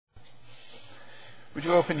Would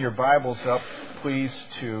you open your Bibles up, please,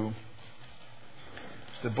 to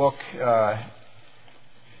the book,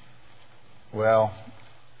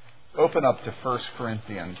 open up to 1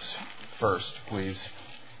 Corinthians first, please.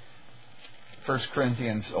 1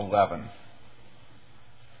 Corinthians 11.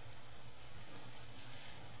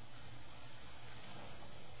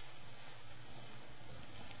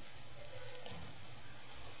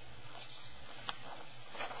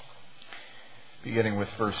 Beginning with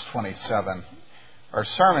verse 27. Our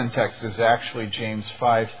sermon text is actually James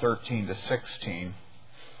 5:13 to 16.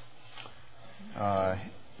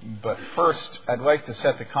 But first, I'd like to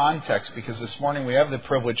set the context, because this morning we have the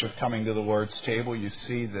privilege of coming to the Lord's table. You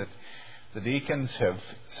see that the deacons have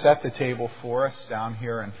set the table for us down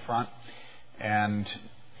here in front. And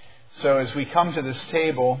so as we come to this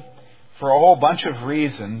table, for a whole bunch of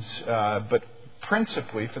reasons, but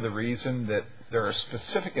principally for the reason that there are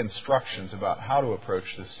specific instructions about how to approach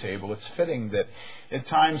this table, it's fitting that at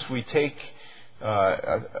times we take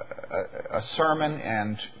a sermon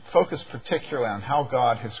and focus particularly on how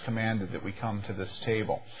God has commanded that we come to this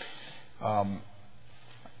table.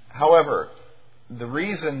 However, the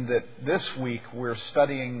reason that this week we're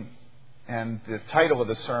studying, and the title of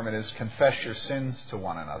the sermon is Confess Your Sins to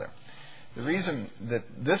One Another. The reason that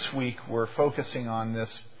this week we're focusing on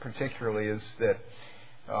this particularly is that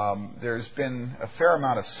there's been a fair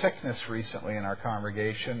amount of sickness recently in our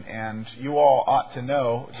congregation, and you all ought to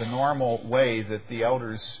know the normal way that the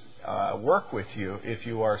elders work with you if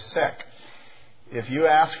you are sick. If you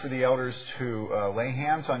ask for the elders to lay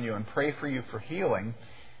hands on you and pray for you for healing,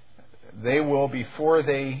 they will, before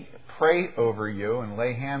they pray over you and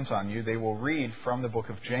lay hands on you, they will read from the book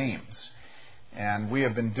of James. And we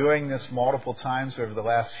have been doing this multiple times over the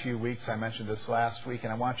last few weeks. I mentioned this last week,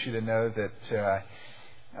 and I want you to know that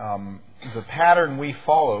the pattern we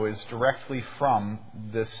follow is directly from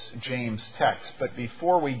this James text. But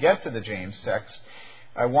before we get to the James text,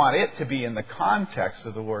 I want it to be in the context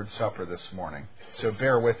of the Lord's Supper this morning. So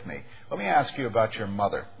bear with me. Let me ask you about your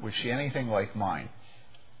mother. Was she anything like mine?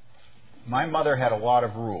 My mother had a lot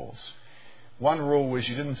of rules. One rule was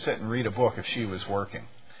you didn't sit and read a book if she was working,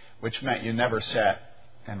 which meant you never sat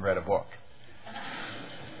and read a book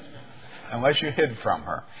unless you hid from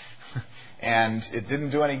her. And it didn't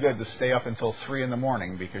do any good to stay up until 3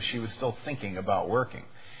 a.m. because she was still thinking about working.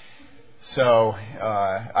 So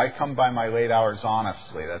I come by my late hours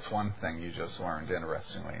honestly. That's one thing you just learned,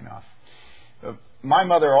 interestingly enough. My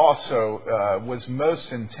mother also was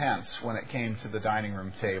most intense when it came to the dining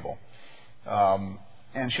room table.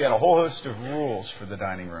 And she had a whole host of rules for the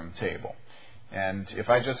dining room table. And if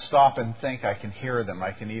I just stop and think, I can hear them.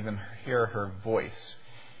 I can even hear her voice.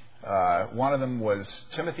 One of them was,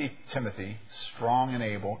 Timothy, Timothy, strong and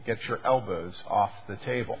able, get your elbows off the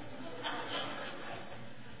table.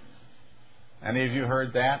 Any of you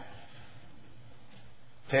heard that?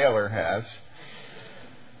 Taylor has.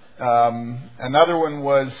 Another one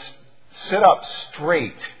was, sit up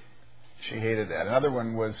straight. She hated that. Another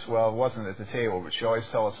one was, well, it wasn't at the table, but she always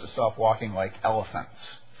told us to stop walking like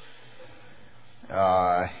elephants.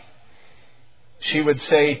 She would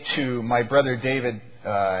say to my brother David,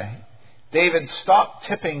 David, stop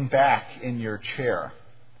tipping back in your chair.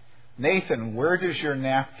 Nathan, where does your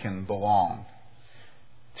napkin belong?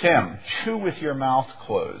 Tim, chew with your mouth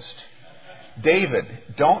closed. David,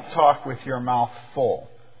 don't talk with your mouth full.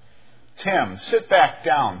 Tim, sit back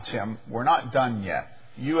down, Tim. We're not done yet.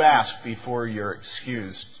 You ask before you're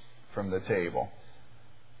excused from the table.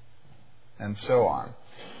 And so on.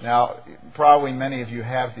 Now, probably many of you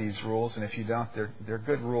have these rules, and if you don't, they're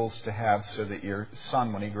good rules to have so that your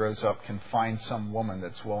son, when he grows up, can find some woman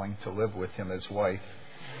that's willing to live with him as wife.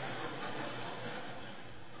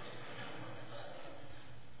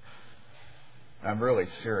 I'm really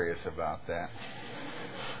serious about that.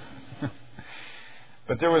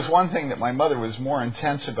 But there was one thing that my mother was more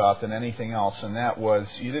intense about than anything else, and that was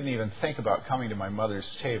you didn't even think about coming to my mother's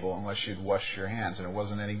table unless you'd washed your hands, and it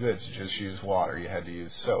wasn't any good to just use water. You had to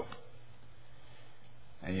use soap.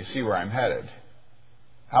 And you see where I'm headed.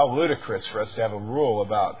 How ludicrous for us to have a rule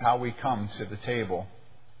about how we come to the table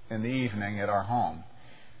in the evening at our home,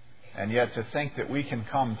 and yet to think that we can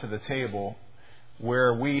come to the table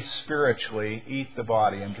where we spiritually eat the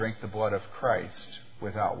body and drink the blood of Christ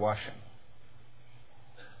without washing.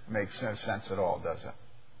 Makes no sense at all, does it?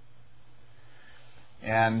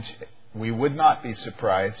 And we would not be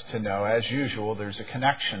surprised to know, as usual, there's a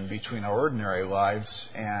connection between our ordinary lives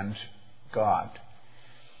and God.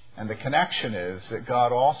 And the connection is that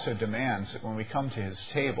God also demands that when we come to His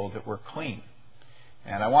table that we're clean.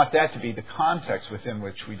 And I want that to be the context within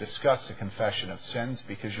which we discuss the confession of sins,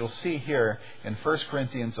 because you'll see here in 1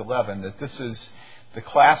 Corinthians 11 that this is the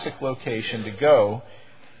classic location to go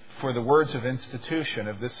for the words of institution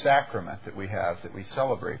of this sacrament that we have, that we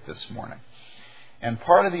celebrate this morning. And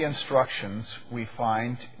part of the instructions we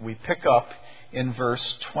pick up in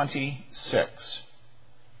verse 26.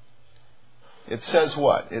 It says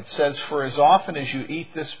what? It says, "For as often as you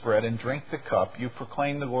eat this bread and drink the cup, you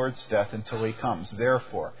proclaim the Lord's death until He comes.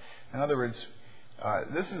 Therefore." In other words,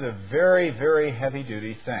 this is a very, very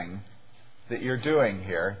heavy-duty thing that you're doing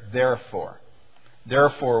here. Therefore.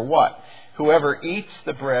 Therefore what? "Whoever eats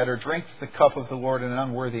the bread or drinks the cup of the Lord in an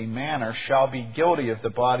unworthy manner shall be guilty of the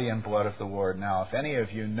body and blood of the Lord." Now, if any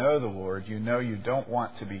of you know the Lord, you know you don't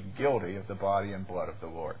want to be guilty of the body and blood of the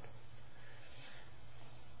Lord.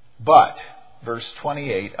 But, verse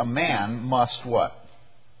 28, "A man must" what?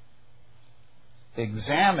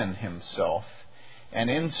 "Examine himself, and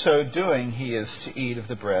in so doing he is to eat of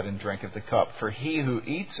the bread and drink of the cup. For he who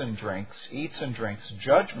eats and drinks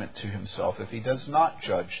judgment to himself if he does not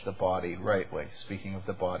judge the body rightly." Speaking of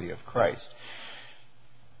the body of Christ.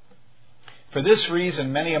 "For this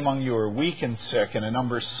reason many among you are weak and sick, and a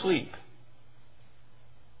number sleep."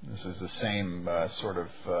 This is the same sort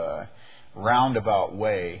of roundabout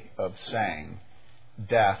way of saying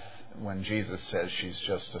death when Jesus says she's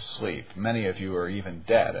just asleep. Many of you are even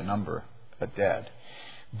dead, a number are dead.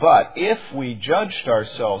 "But if we judged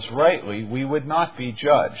ourselves rightly, we would not be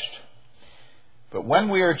judged. But when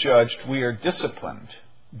we are judged, we are disciplined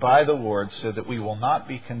by the Lord so that we will not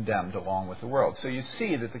be condemned along with the world." So you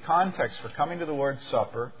see that the context for coming to the Lord's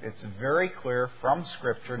Supper, it's very clear from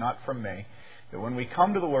Scripture, not from me, that when we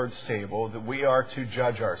come to the Lord's table, that we are to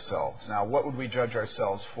judge ourselves. Now, what would we judge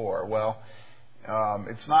ourselves for? Well,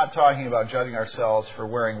 it's not talking about judging ourselves for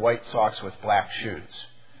wearing white socks with black shoes.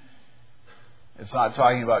 It's not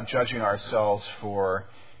talking about judging ourselves for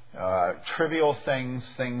trivial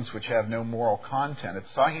things which have no moral content.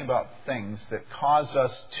 It's talking about things that cause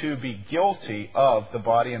us to be guilty of the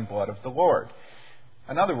body and blood of the Lord.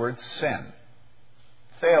 In other words, sin,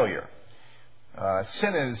 failure.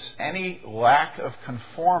 Sin is any lack of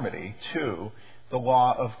conformity to the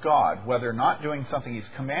law of God, whether not doing something He's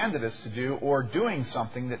commanded us to do or doing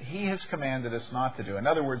something that He has commanded us not to do. In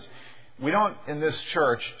other words, we don't, in this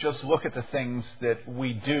church, just look at the things that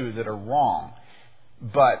we do that are wrong.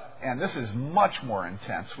 But, and this is much more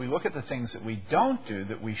intense, we look at the things that we don't do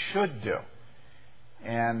that we should do.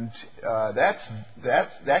 And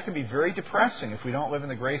that can be very depressing if we don't live in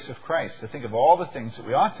the grace of Christ, to think of all the things that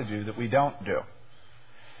we ought to do that we don't do.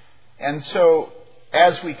 And so,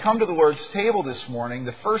 as we come to the Lord's table this morning,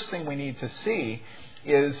 the first thing we need to see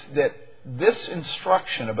is that this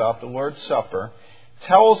instruction about the Lord's Supper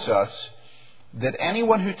tells us that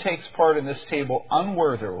anyone who takes part in this table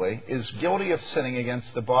unworthily is guilty of sinning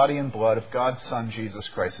against the body and blood of God's Son, Jesus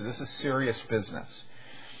Christ. So this is serious business.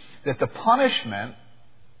 That the punishment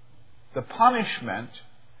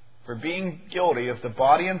for being guilty of the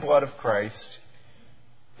body and blood of Christ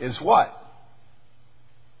is what?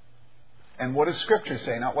 And what does Scripture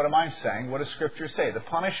say? Not what am I saying. What does Scripture say? The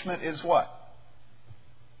punishment is what?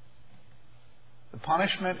 The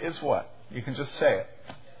punishment is what? You can just say it.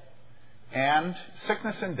 And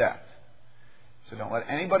sickness and death. So don't let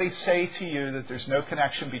anybody say to you that there's no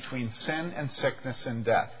connection between sin and sickness and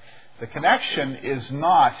death. The connection is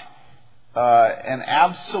not an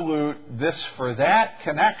absolute this for that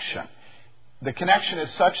connection. The connection is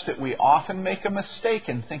such that we often make a mistake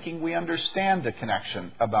in thinking we understand the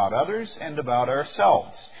connection about others and about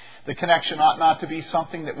ourselves. The connection ought not to be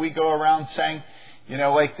something that we go around saying, you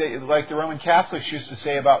know, like the Roman Catholics used to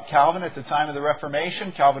say about Calvin at the time of the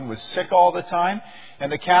Reformation. Calvin was sick all the time.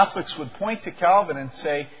 And the Catholics would point to Calvin and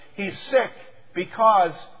say, he's sick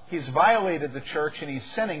because he's violated the church and he's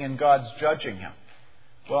sinning and God's judging him.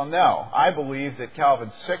 Well, no. I believe that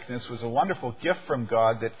Calvin's sickness was a wonderful gift from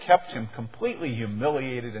God that kept him completely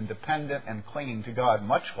humiliated and dependent and clinging to God,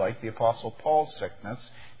 much like the Apostle Paul's sickness.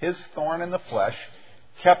 His thorn in the flesh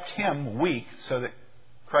kept him weak so that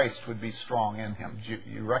Christ would be strong in him.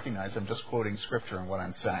 You recognize I'm just quoting Scripture in what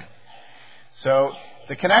I'm saying. So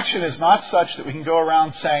the connection is not such that we can go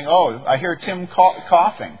around saying, oh, I hear Tim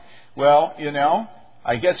coughing. Well, you know,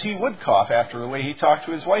 I guess he would cough after the way he talked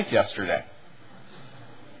to his wife yesterday.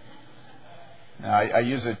 Now, I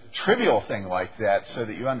use a trivial thing like that so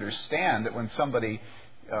that you understand that when somebody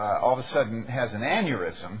all of a sudden has an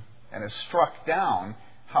aneurysm and is struck down,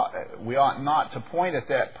 we ought not to point at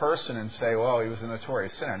that person and say, well, he was a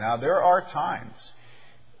notorious sinner. Now, there are times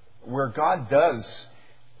where God does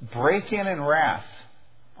break in wrath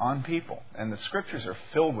on people. And the Scriptures are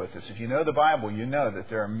filled with this. If you know the Bible, you know that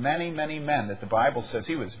there are many, many men that the Bible says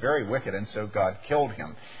he was very wicked and so God killed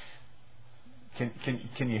him.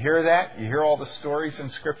 Can you hear that? You hear all the stories in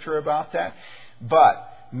Scripture about that?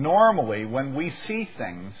 But normally, when we see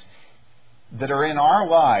things that are in our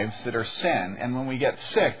lives that are sin, and when we get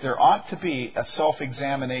sick, there ought to be a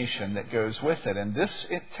self-examination that goes with it. And this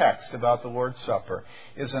text about the Lord's Supper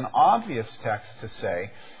is an obvious text to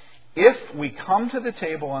say, if we come to the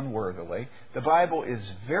table unworthily, the Bible is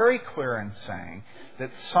very clear in saying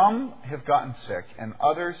that some have gotten sick and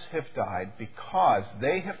others have died because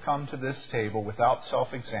they have come to this table without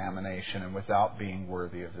self-examination and without being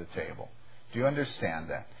worthy of the table. Do you understand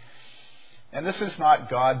that? And this is not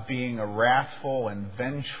God being a wrathful and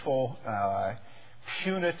vengeful,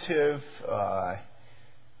 punitive,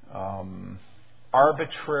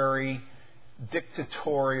 arbitrary,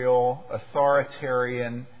 dictatorial,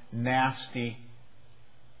 authoritarian, nasty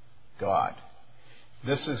God.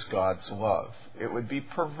 This is God's love. It would be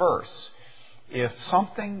perverse if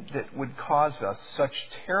something that would cause us such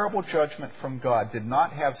terrible judgment from God did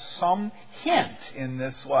not have some hint in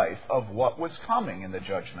this life of what was coming in the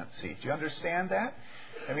judgment seat. Do you understand that?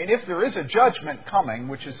 I mean, if there is a judgment coming,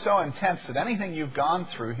 which is so intense that anything you've gone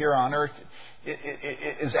through here on earth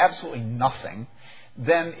is absolutely nothing,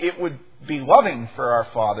 then it would be loving for our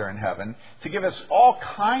Father in heaven to give us all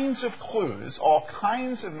kinds of clues, all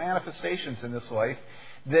kinds of manifestations in this life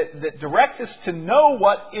that direct us to know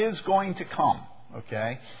what is going to come.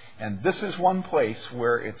 Okay? And this is one place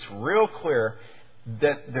where it's real clear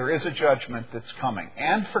that there is a judgment that's coming.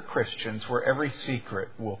 And for Christians, where every secret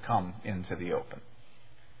will come into the open.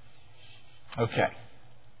 Okay.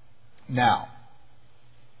 Now,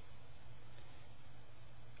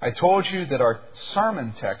 I told you that our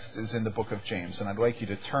sermon text is in the book of James, and I'd like you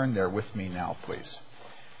to turn there with me now, please.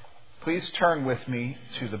 Please turn with me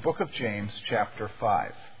to the book of James, chapter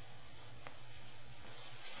 5.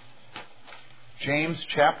 James,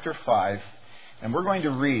 chapter 5, and we're going to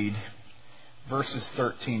read verses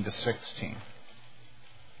 13 to 16.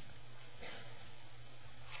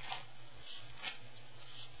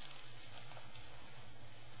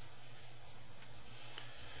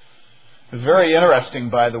 It's very interesting,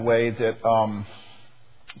 by the way, that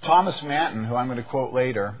Thomas Manton, who I'm going to quote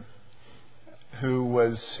later, who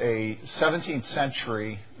was a 17th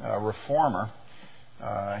century reformer,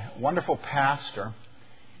 wonderful pastor,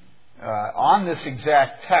 on this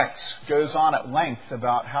exact text goes on at length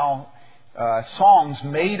about how songs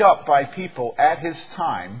made up by people at his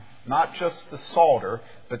time, not just the Psalter,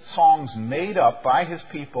 but songs made up by his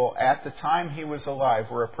people at the time he was alive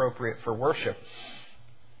were appropriate for worship.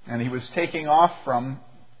 And he was taking off from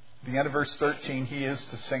the end of verse 13, he is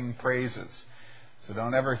to sing praises. So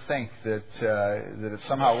don't ever think that it's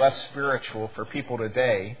somehow less spiritual for people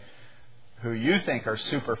today who you think are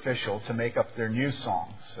superficial to make up their new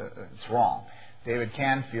songs. It's wrong. David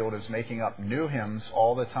Canfield is making up new hymns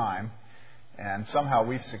all the time, and somehow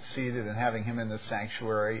we've succeeded in having him in the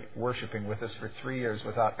sanctuary worshiping with us for 3 years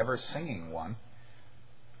without ever singing one.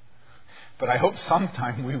 But I hope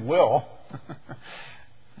sometime we will.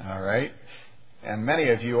 All right? And many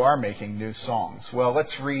of you are making new songs. Well,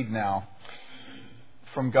 let's read now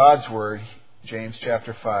from God's Word, James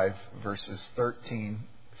chapter 5, verses 13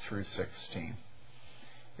 through 16.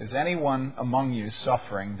 Is anyone among you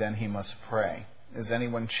suffering? Then he must pray. Is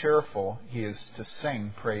anyone cheerful? He is to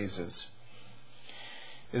sing praises.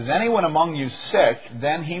 Is anyone among you sick?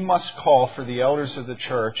 Then he must call for the elders of the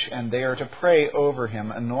church, and they are to pray over him,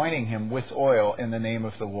 anointing him with oil in the name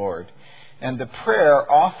of the Lord. And the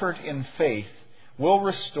prayer offered in faith will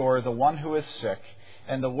restore the one who is sick,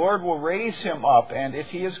 and the Lord will raise him up, and if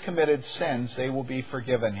he has committed sins, they will be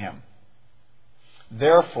forgiven him.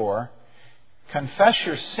 Therefore, confess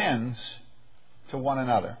your sins to one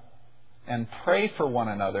another, and pray for one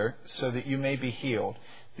another so that you may be healed.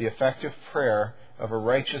 The effective prayer of a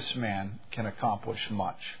righteous man can accomplish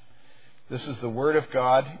much. This is the Word of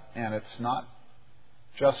God, and it's not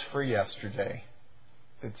just for yesterday.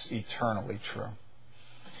 It's eternally true.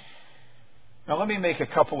 Now let me make a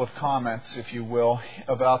couple of comments, if you will,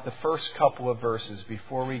 about the first couple of verses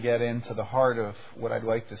before we get into the heart of what I'd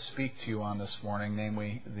like to speak to you on this morning,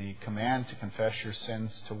 namely the command to confess your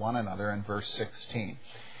sins to one another in verse 16.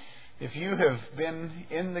 If you have been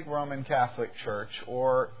in the Roman Catholic Church,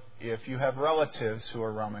 or if you have relatives who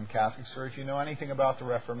are Roman Catholics, or if you know anything about the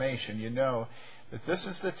Reformation, you know that this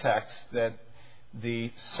is the text that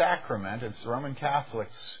the sacrament, as the Roman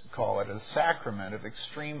Catholics call it, a sacrament of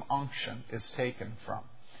extreme unction is taken from.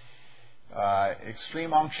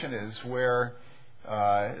 Extreme unction is where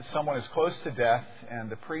someone is close to death and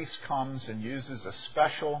the priest comes and uses a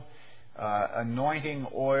special anointing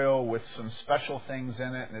oil with some special things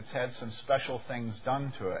in it, and it's had some special things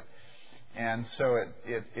done to it. And so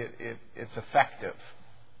it's effective.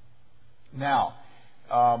 Now,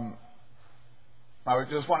 I would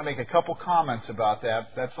just want to make a couple comments about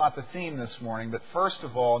that. That's not the theme this morning. But first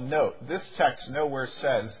of all, note, this text nowhere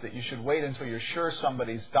says that you should wait until you're sure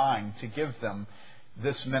somebody's dying to give them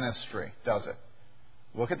this ministry, does it?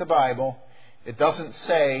 Look at the Bible. It doesn't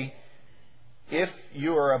say if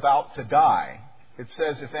you are about to die. It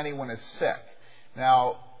says if anyone is sick.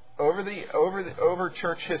 Now, over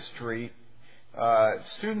church history,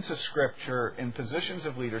 students of Scripture in positions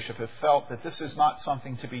of leadership have felt that this is not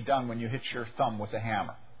something to be done when you hit your thumb with a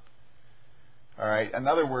hammer. All right. In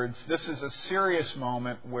other words, this is a serious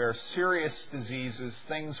moment where serious diseases,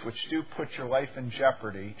 things which do put your life in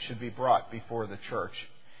jeopardy, should be brought before the church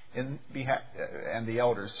and the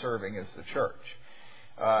elders serving as the church.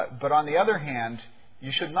 But on the other hand,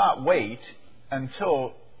 you should not wait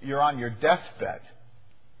until you're on your deathbed.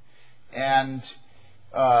 And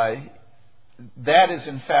that is,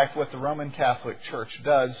 in fact, what the Roman Catholic Church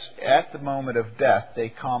does at the moment of death. They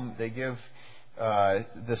give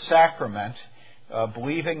the sacrament,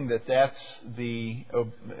 believing that that's the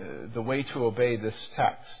way to obey this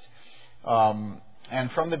text.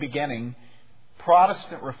 And from the beginning,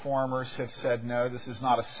 Protestant reformers have said, no, this is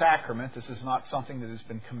not a sacrament. This is not something that has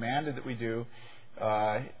been commanded that we do.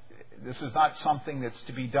 This is not something that's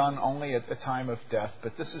to be done only at the time of death,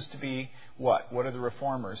 but this is to be what? What do the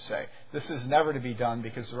reformers say? This is never to be done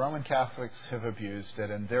because the Roman Catholics have abused it,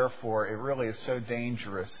 and therefore it really is so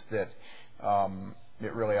dangerous that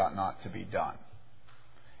it really ought not to be done.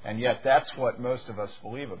 And yet that's what most of us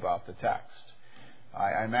believe about the text.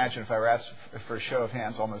 I imagine if I were asked for a show of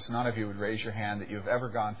hands, almost none of you would raise your hand that you've ever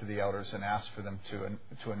gone to the elders and asked for them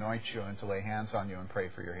to anoint you and to lay hands on you and pray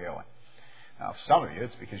for your healing. Now, some of you,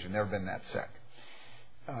 it's because you've never been that sick.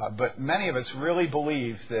 But many of us really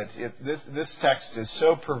believe that this text is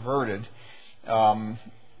so perverted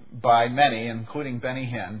by many, including Benny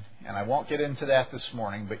Hinn, and I won't get into that this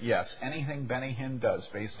morning, but yes, anything Benny Hinn does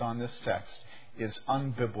based on this text is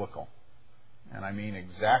unbiblical. And I mean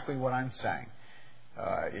exactly what I'm saying.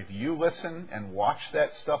 If you listen and watch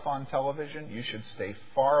that stuff on television, you should stay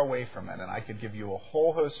far away from it. And I could give you a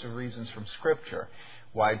whole host of reasons from Scripture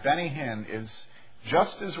why Benny Hinn is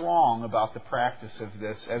just as wrong about the practice of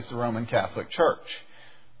this as the Roman Catholic Church.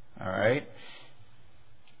 All right?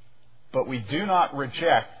 But we do not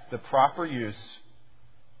reject the proper use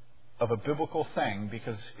of a biblical thing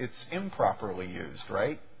because it's improperly used,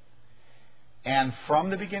 right? And from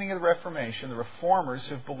the beginning of the Reformation, the Reformers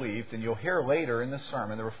have believed, and you'll hear later in the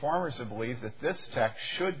sermon, the Reformers have believed that this text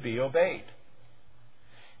should be obeyed.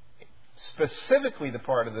 Specifically, the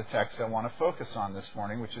part of the text I want to focus on this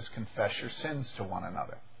morning, which is confess your sins to one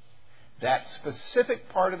another. That specific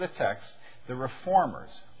part of the text, the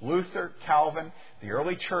Reformers, Luther, Calvin, the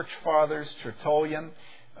early church fathers, Tertullian,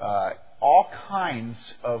 all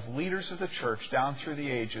kinds of leaders of the church down through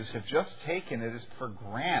the ages have just taken it as for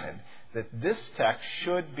granted that this text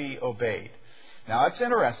should be obeyed. Now, it's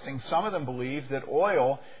interesting. Some of them believe that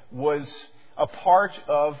oil was a part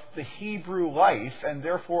of the Hebrew life, and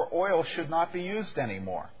therefore oil should not be used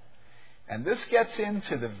anymore. And this gets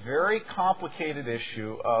into the very complicated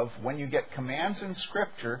issue of when you get commands in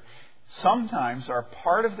Scripture, sometimes are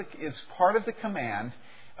part of the command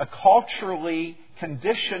a culturally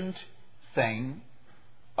conditioned thing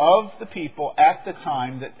of the people at the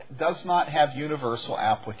time that does not have universal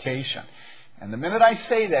application. And the minute I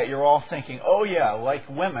say that, you're all thinking, oh yeah, like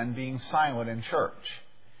women being silent in church.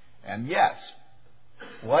 And yes,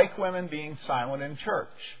 like women being silent in church.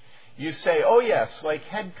 You say, oh yes, like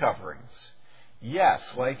head coverings. Yes,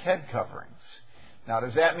 like head coverings. Now,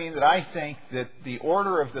 does that mean that I think that the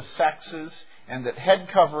order of the sexes and that head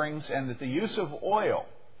coverings and that the use of oil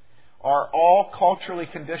are all culturally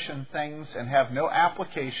conditioned things and have no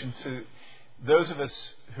application to those of us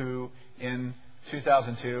who in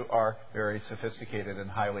 2002 are very sophisticated and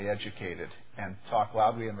highly educated and talk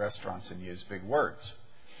loudly in restaurants and use big words?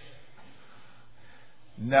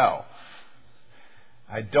 No,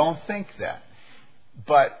 I don't think that.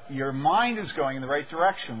 But your mind is going in the right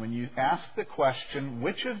direction when you ask the question,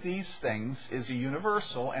 which of these things is a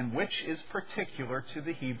universal and which is particular to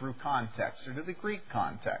the Hebrew context or to the Greek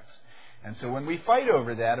context? And so when we fight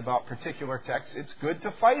over that about particular texts, it's good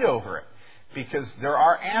to fight over it because there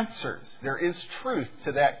are answers. There is truth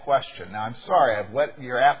to that question. Now, I'm sorry, I've whet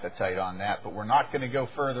your appetite on that, but we're not going to go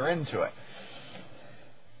further into it.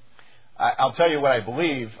 I'll tell you what I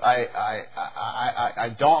believe.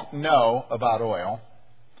 I don't know about oil,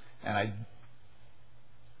 and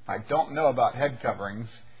I don't know about head coverings,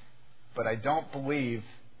 but I don't believe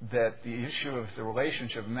that the issue of the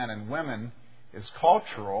relationship of men and women is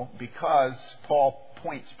cultural because Paul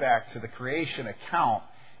points back to the creation account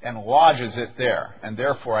and lodges it there. And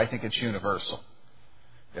therefore, I think it's universal.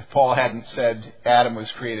 If Paul hadn't said Adam was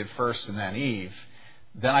created first and then Eve,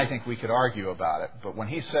 then I think we could argue about it. But when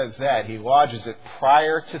he says that, he lodges it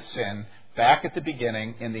prior to sin, back at the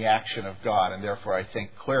beginning in the action of God. And therefore, I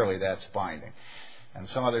think clearly that's binding. And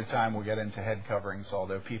some other time we'll get into head coverings,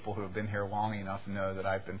 although people who have been here long enough know that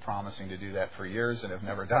I've been promising to do that for years and have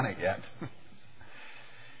never done it yet.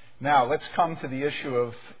 Now, let's come to the issue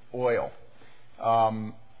of oil.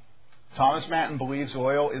 Thomas Manton believes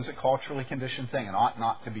oil is a culturally conditioned thing and ought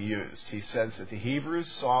not to be used. He says that the Hebrews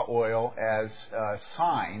saw oil as a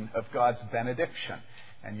sign of God's benediction.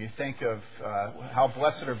 And you think of how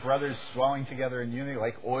blessed are brothers dwelling together in unity,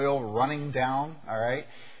 like oil running down, all right?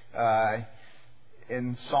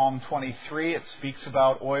 In Psalm 23, it speaks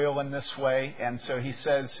about oil in this way. And so he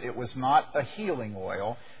says it was not a healing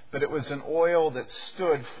oil, but it was an oil that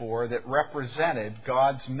stood for, that represented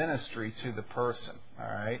God's ministry to the person. All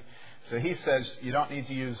right? So he says you don't need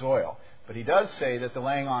to use oil. But he does say that the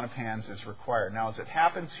laying on of hands is required. Now, as it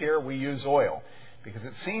happens here, we use oil. Because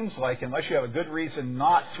it seems like unless you have a good reason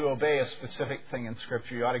not to obey a specific thing in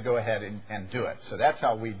Scripture, you ought to go ahead and do it. So that's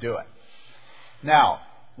how we do it. Now,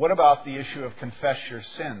 what about the issue of confess your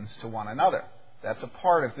sins to one another? That's a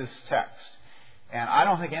part of this text. And I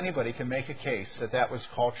don't think anybody can make a case that that was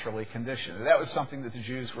culturally conditioned. That was something that the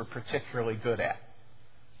Jews were particularly good at.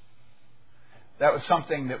 That was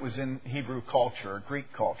something that was in Hebrew culture, or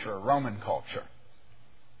Greek culture, or Roman culture.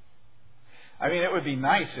 I mean, it would be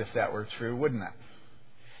nice if that were true, wouldn't it?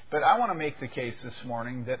 But I want to make the case this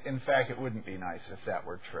morning that, in fact, it wouldn't be nice if that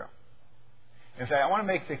were true. In fact, I want to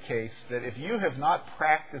make the case that if you have not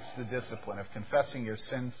practiced the discipline of confessing your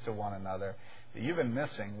sins to one another, that you've been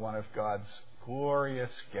missing one of God's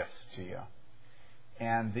glorious gifts to you.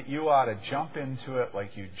 And that you ought to jump into it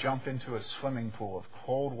like you jump into a swimming pool of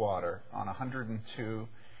cold water on a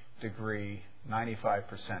 102-degree,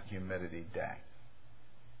 95% humidity day.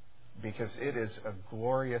 Because it is a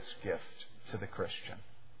glorious gift to the Christian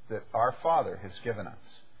that our Father has given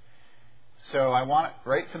us. So I want,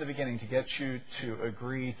 right from the beginning, to get you to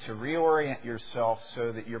agree to reorient yourself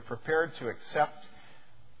so that you're prepared to accept,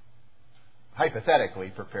 hypothetically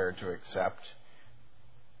prepared to accept,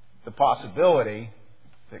 the possibility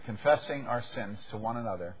that confessing our sins to one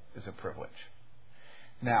another is a privilege.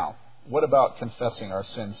 Now, what about confessing our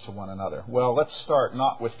sins to one another? Well, let's start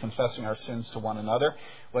not with confessing our sins to one another.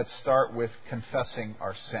 Let's start with confessing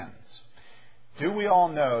our sins. Do we all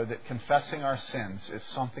know that confessing our sins is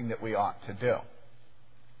something that we ought to do?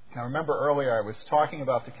 Now, remember earlier I was talking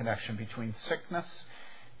about the connection between sickness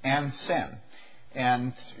and sin.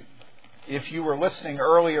 And if you were listening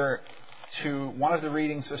earlier to one of the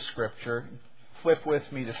readings of Scripture, flip with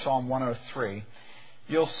me to Psalm 103,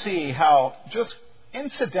 you'll see how just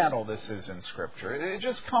incidental this is in Scripture. It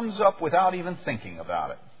just comes up without even thinking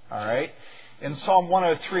about it. All right? In Psalm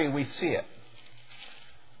 103, we see it.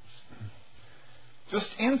 Just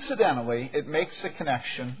incidentally, it makes a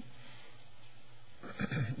connection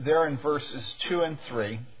there in verses 2 and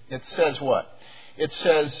 3. It says what? It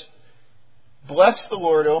says, "Bless the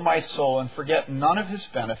Lord, O my soul, and forget none of His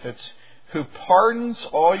benefits, who pardons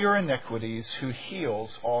all your iniquities, who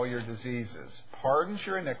heals all your diseases." Pardons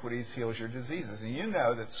your iniquities, heals your diseases. And you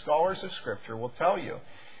know that scholars of Scripture will tell you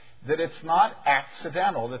that it's not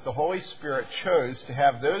accidental that the Holy Spirit chose to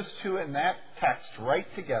have those two in that text right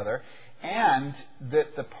together, and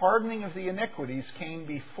that the pardoning of the iniquities came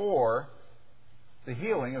before the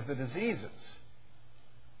healing of the diseases.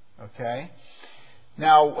 Okay?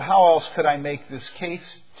 Now, how else could I make this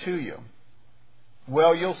case to you?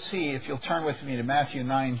 Well, you'll see, if you'll turn with me to Matthew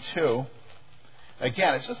 9:2.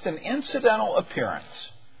 Again, it's just an incidental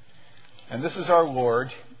appearance. And this is our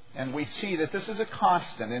Lord, and we see that this is a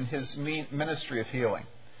constant in His ministry of healing.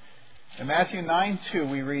 In Matthew 9:2,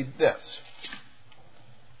 we read this.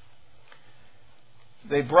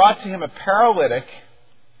 "They brought to Him a paralytic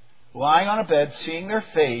lying on a bed. Seeing their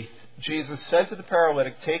faith, Jesus said to the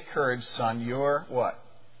paralytic, 'Take courage, son, your" what?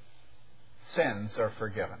 "Sins are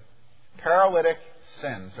forgiven." Paralytic,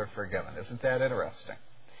 sins are forgiven. Isn't that interesting?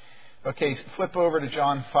 Okay, flip over to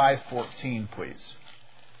John 5:14, please.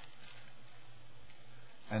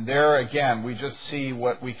 And there again, we just see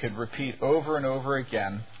what we could repeat over and over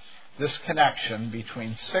again, this connection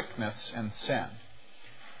between sickness and sin.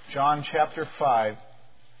 John chapter 5,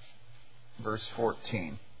 verse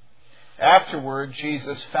 14. "Afterward,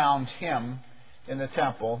 Jesus found him in the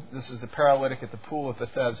temple," this is the paralytic at the pool of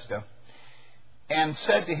Bethesda, "and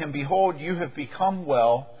said to him, 'Behold, you have become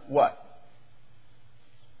well.'" What?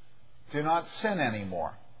 "Do not sin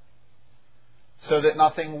anymore, so that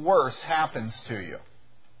nothing worse happens to you.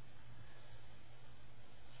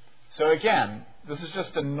 So again, this is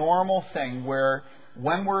just a normal thing where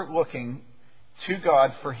when we're looking to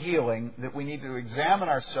God for healing, that we need to examine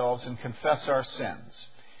ourselves and confess our sins.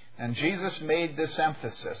 And Jesus made this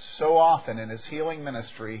emphasis so often in His healing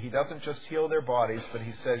ministry. He doesn't just heal their bodies, but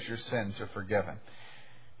He says your sins are forgiven.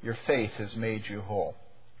 Your faith has made you whole.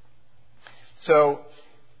 So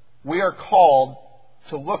we are called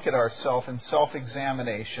to look at ourselves in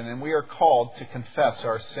self-examination, and we are called to confess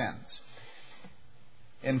our sins.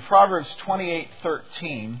 In Proverbs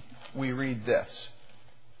 28:13, we read this.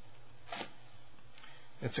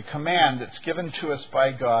 It's a command that's given to us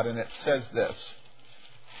by God, and it says this.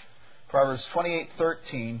 Proverbs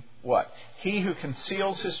 28:13, what? He who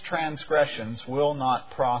conceals his transgressions will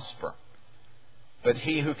not prosper, but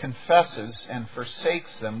he who confesses and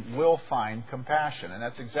forsakes them will find compassion. And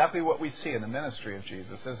that's exactly what we see in the ministry of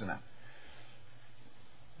Jesus, isn't it?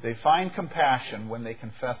 They find compassion when they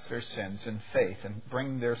confess their sins in faith and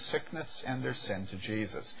bring their sickness and their sin to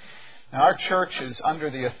Jesus. Now, our church is under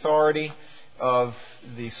the authority of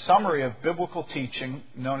the summary of biblical teaching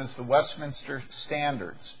known as the Westminster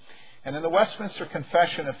Standards. And in the Westminster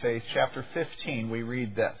Confession of Faith, chapter 15, we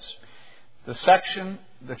read this. The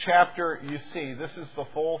chapter you see, this is the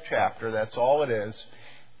full chapter, that's all it is.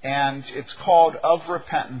 And it's called Of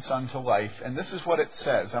Repentance Unto Life. And this is what it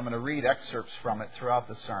says. I'm going to read excerpts from it throughout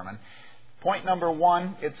the sermon. Point number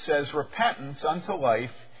 1, it says, repentance unto life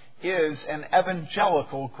is an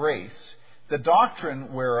evangelical grace, the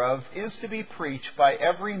doctrine whereof is to be preached by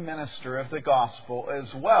every minister of the gospel,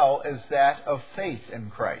 as well as that of faith in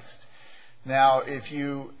Christ. Now, if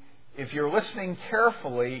you're listening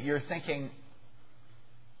carefully, you're thinking,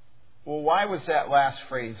 well, why was that last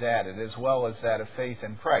phrase added, as well as that of faith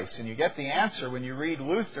in Christ? And you get the answer when you read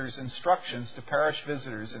Luther's instructions to parish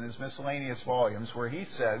visitors in his miscellaneous volumes, where he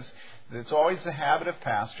says that it's always the habit of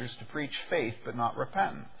pastors to preach faith but not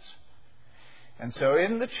repentance. And so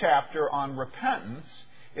in the chapter on repentance,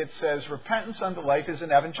 it says repentance unto life is an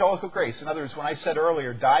evangelical grace. In other words, when I said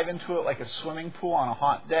earlier, dive into it like a swimming pool on a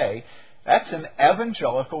hot day, that's an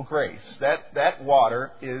evangelical grace. That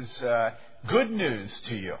water is good news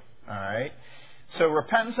to you. All right? So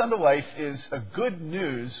repentance unto life is a good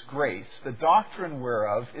news grace, the doctrine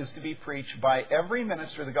whereof is to be preached by every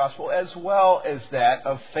minister of the gospel, as well as that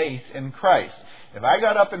of faith in Christ. If I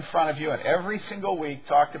got up in front of you and every single week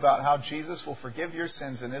talked about how Jesus will forgive your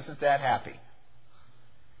sins, and isn't that happy?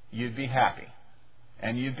 You'd be happy.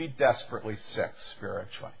 And you'd be desperately sick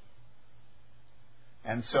spiritually.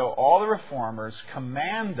 And so all the reformers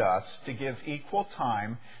command us to give equal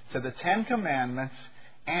time to the Ten Commandments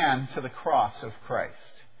and to the cross of Christ,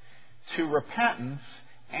 to repentance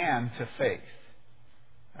and to faith.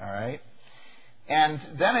 All right? And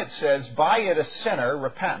then it says, by it a sinner,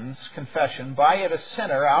 repentance, confession, by it a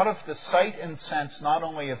sinner, out of the sight and sense not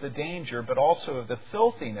only of the danger, but also of the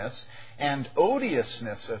filthiness and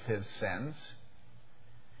odiousness of his sins,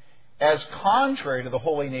 as contrary to the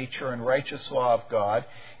holy nature and righteous law of God,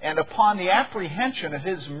 and upon the apprehension of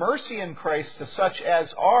His mercy in Christ to such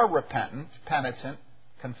as are repentant, penitent,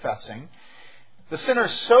 confessing, the sinner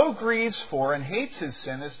so grieves for and hates his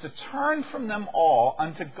sin as to turn from them all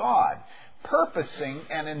unto God, purposing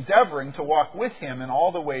and endeavoring to walk with Him in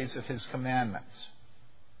all the ways of His commandments.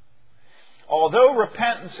 Although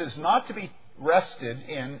repentance is not to be rested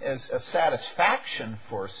in as a satisfaction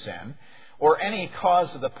for sin, or any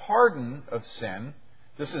cause of the pardon of sin,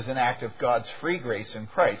 this is an act of God's free grace in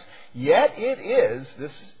Christ, yet it is,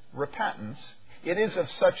 this repentance, it is of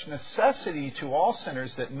such necessity to all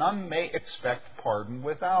sinners that none may expect pardon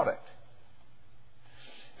without it.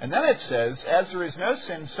 And then it says, as there is no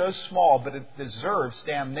sin so small but it deserves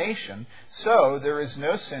damnation, so there is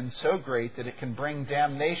no sin so great that it can bring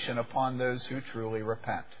damnation upon those who truly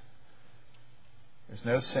repent. There's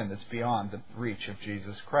no sin that's beyond the reach of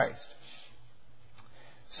Jesus Christ.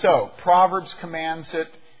 So, Proverbs commands it.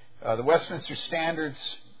 The Westminster Standards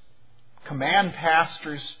command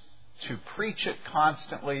pastors to preach it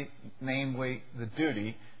constantly, namely the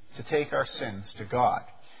duty to take our sins to God.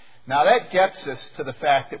 Now that gets us to the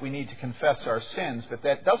fact that we need to confess our sins, but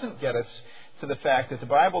that doesn't get us to the fact that the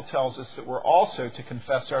Bible tells us that we're also to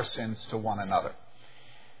confess our sins to one another.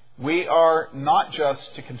 We are not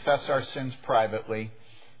just to confess our sins privately,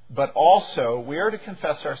 but also we are to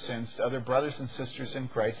confess our sins to other brothers and sisters in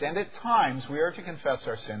Christ, and at times we are to confess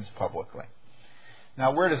our sins publicly.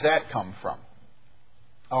 Now where does that come from?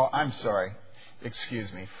 Oh, I'm sorry.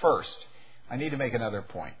 Excuse me. First, I need to make another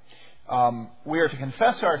point. We are to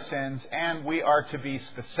confess our sins, and we are to be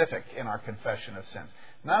specific in our confession of sins.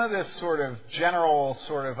 None of this sort of general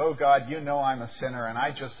oh God, you know I'm a sinner and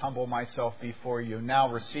I just humble myself before you. Now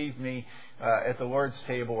receive me at the Lord's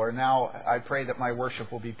table, or now I pray that my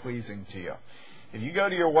worship will be pleasing to you. If you go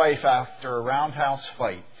to your wife after a roundhouse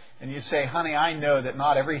fight and you say, honey, I know that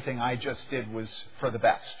not everything I just did was for the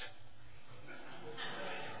best.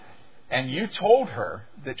 And you told her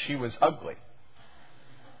that she was ugly.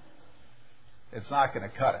 It's not going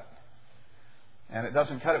to cut it. And it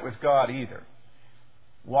doesn't cut it with God either.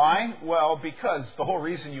 Why? Well, because the whole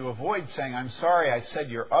reason you avoid saying, I'm sorry I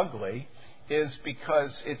said you're ugly, is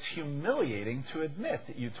because it's humiliating to admit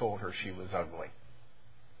that you told her she was ugly.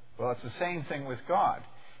 Well, it's the same thing with God.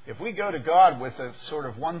 If we go to God with a sort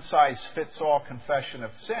of one-size-fits-all confession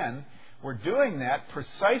of sin, we're doing that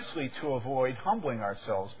precisely to avoid humbling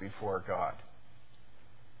ourselves before God.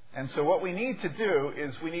 And so what we need to do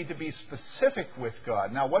is we need to be specific with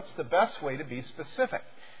God. Now, what's the best way to be specific?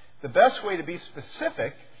 The best way to be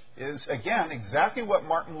specific is, again, exactly what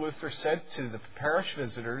Martin Luther said to the parish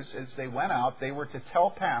visitors as they went out. They were to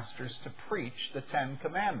tell pastors to preach the Ten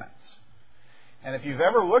Commandments. And if you've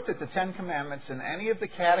ever looked at the Ten Commandments in any of the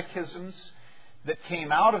catechisms that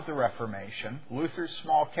came out of the Reformation, Luther's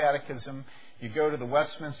Small Catechism, you go to the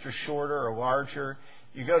Westminster Shorter or Larger,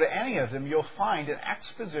 you go to any of them, you'll find an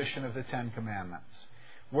exposition of the Ten Commandments,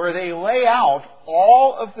 where they lay out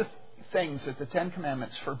all of the things that the Ten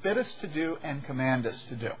Commandments forbid us to do and command us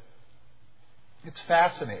to do. It's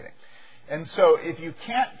fascinating. And so if you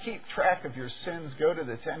can't keep track of your sins, go to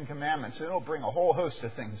the Ten Commandments, and it'll bring a whole host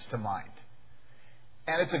of things to mind.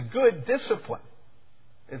 And it's a good discipline.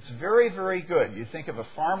 It's very, very good. You think of a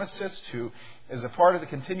pharmacist who, as a part of the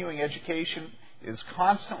continuing education, is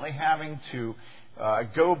constantly having to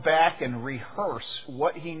go back and rehearse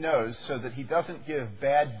what he knows so that he doesn't give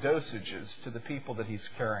bad dosages to the people that he's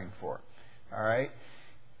caring for. All right?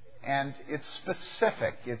 And it's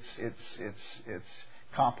specific. It's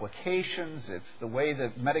complications. It's the way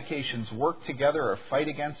that medications work together or fight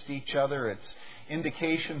against each other. It's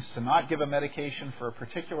indications to not give a medication for a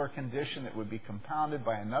particular condition that would be compounded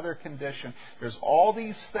by another condition. There's all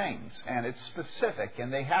these things, and it's specific,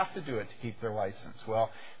 and they have to do it to keep their license. Well,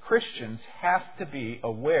 Christians have to be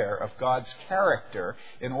aware of God's character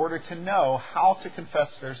in order to know how to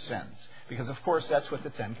confess their sins. Because, of course, that's what the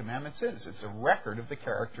Ten Commandments is. It's a record of the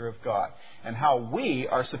character of God and how we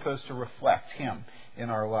are supposed to reflect Him in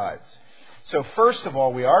our lives. So first of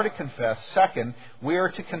all, we are to confess. Second, we are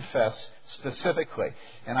to confess specifically.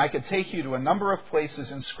 And I could take you to a number of places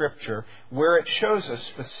in Scripture where it shows us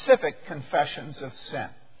specific confessions of sin.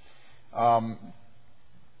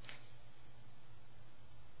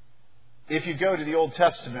 If you go to the Old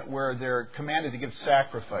Testament where they're commanded to give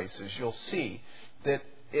sacrifices, you'll see that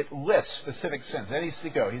it lists specific sins. That he's to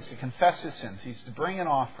go. He's to confess his sins. He's to bring an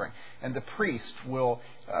offering. And the priest will,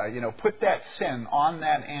 put that sin on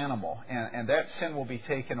that animal. And that sin will be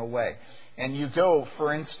taken away. And you go,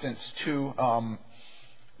 for instance, to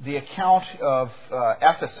the account of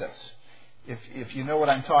Ephesus. If you know what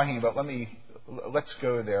I'm talking about, let's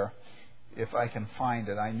go there if I can find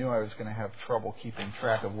it. I knew I was going to have trouble keeping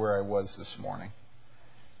track of where I was this morning.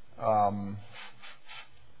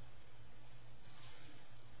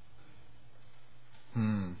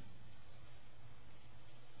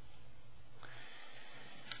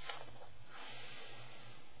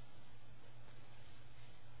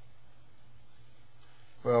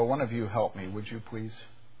 Well, one of you help me, would you please?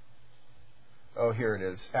 Oh, here it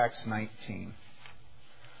is, Acts 19.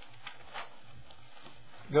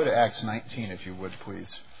 Go to Acts 19 if you would,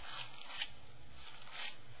 please.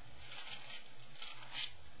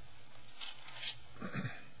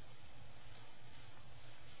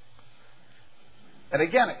 And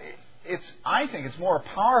again, I think it's more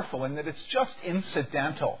powerful in that it's just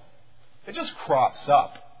incidental. It just crops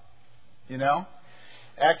up,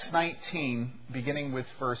 Acts 19, beginning with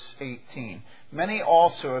verse 18. Many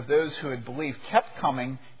also of those who had believed kept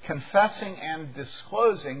coming, confessing and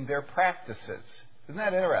disclosing their practices. Isn't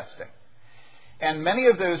that interesting? And many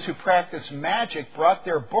of those who practiced magic brought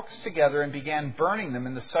their books together and began burning them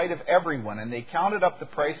in the sight of everyone. And they counted up the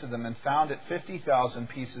price of them and found it 50,000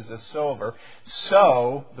 pieces of silver.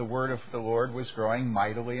 So the word of the Lord was growing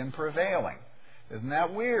mightily and prevailing. Isn't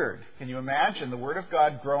that weird? Can you imagine the word of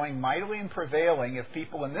God growing mightily and prevailing if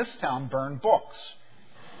people in this town burn books?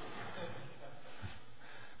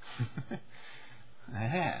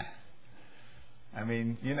 I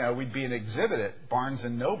mean, we'd be an exhibit at Barnes &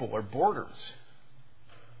 Noble or Borders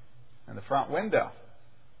in the front window.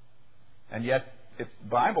 And yet, the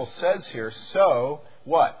Bible says here, so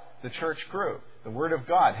what? The church grew. The Word of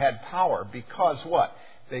God had power because what?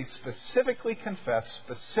 They specifically confessed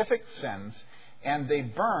specific sins, and they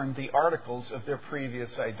burned the articles of their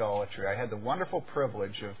previous idolatry. I had the wonderful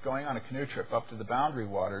privilege of going on a canoe trip up to the Boundary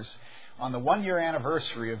Waters on the 1-year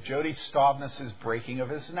anniversary of Jody Stavness' breaking of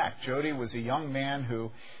his neck. Jody was a young man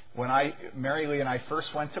who, when Mary Lee and I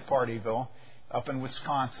first went to Partyville up in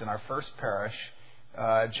Wisconsin, our first parish,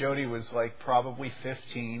 Jody was like probably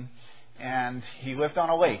 15, and he lived on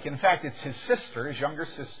a lake. In fact, it's his sister, his younger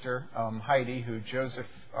sister, Heidi, who Joseph,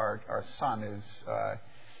 our son, is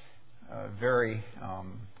very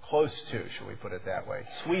close to, shall we put it that way,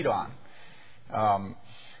 sweet on.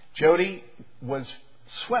 Jody was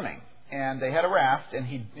swimming, and they had a raft, and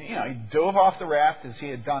he dove off the raft as he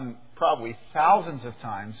had done probably thousands of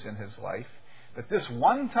times in his life. But this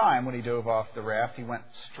one time when he dove off the raft, he went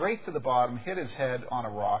straight to the bottom, hit his head on a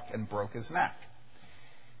rock, and broke his neck.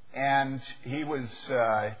 And he was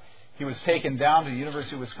taken down to the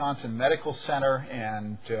University of Wisconsin Medical Center,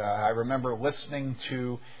 and I remember listening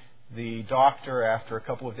to the doctor, after a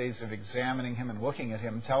couple of days of examining him and looking at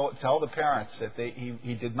him, tell the parents that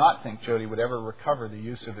he did not think Jody would ever recover the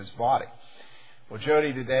use of his body. Well,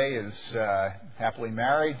 Jody today is happily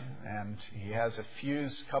married, and he has a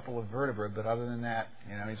fused couple of vertebrae, but other than that,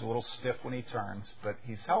 he's a little stiff when he turns, but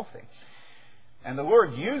he's healthy. And the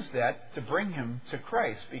Lord used that to bring him to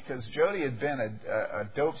Christ, because Jody had been a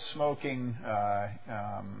dope-smoking,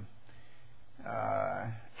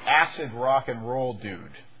 acid rock and roll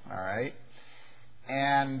dude, all right?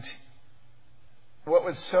 And what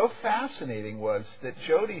was so fascinating was that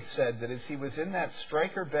Jody said that as he was in that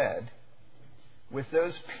striker bed, with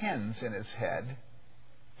those pins in his head,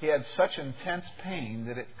 he had such intense pain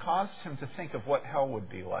that it caused him to think of what hell would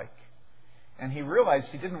be like. And he realized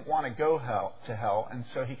he didn't want to go to hell, and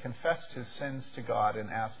so he confessed his sins to God and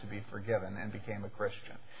asked to be forgiven and became a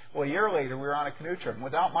Christian. Well, a year later, we were on a canoe trip, and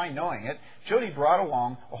without my knowing it, Jody brought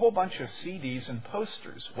along a whole bunch of CDs and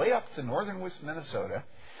posters way up to northern Minnesota.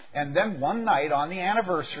 And then one night on the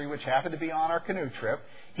anniversary, which happened to be on our canoe trip,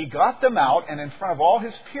 he got them out, and in front of all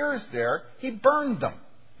his peers there, he burned them.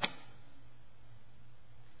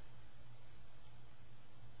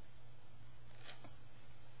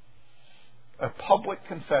 A public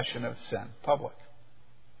confession of sin. Public.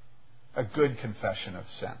 A good confession of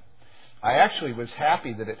sin. I actually was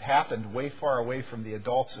happy that it happened way far away from the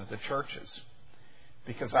adults of the churches,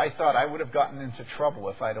 because I thought I would have gotten into trouble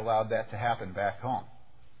if I'd allowed that to happen back home.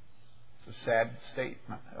 It's a sad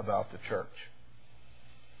statement about the church.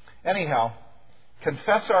 Anyhow,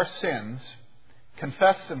 confess our sins,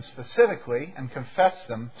 confess them specifically, and confess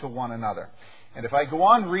them to one another. And if I go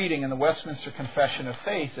on reading in the Westminster Confession of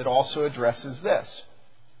Faith, it also addresses this.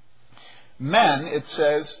 Men, it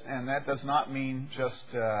says, and that does not mean just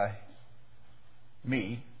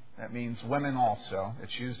me, that means women also.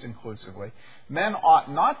 It's used inclusively. Men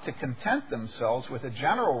ought not to content themselves with a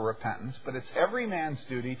general repentance, but it's every man's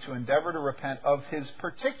duty to endeavor to repent of his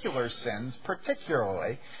particular sins,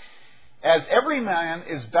 particularly, as every man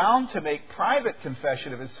is bound to make private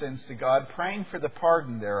confession of his sins to God, praying for the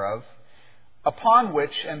pardon thereof, upon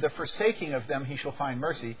which and the forsaking of them he shall find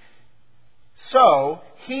mercy. So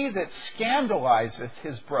he that scandalizeth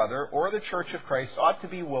his brother or the church of Christ ought to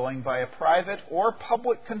be willing by a private or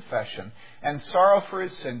public confession and sorrow for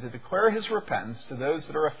his sin to declare his repentance to those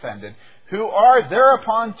that are offended, who are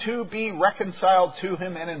thereupon to be reconciled to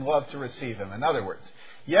him and in love to receive him. In other words,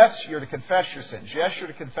 yes, you're to confess your sins. Yes, you're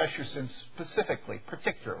to confess your sins specifically,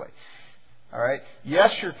 particularly. All right?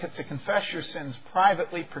 Yes, you're to confess your sins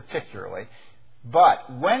privately, particularly.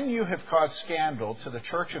 But when you have caused scandal to the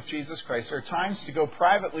Church of Jesus Christ, there are times to go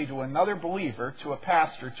privately to another believer, to a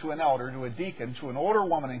pastor, to an elder, to a deacon, to an older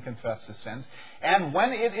woman and confess the sins. And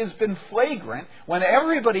when it has been flagrant, when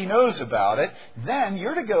everybody knows about it, then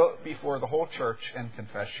you're to go before the whole church and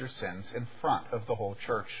confess your sins in front of the whole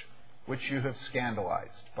church, which you have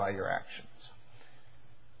scandalized by your actions.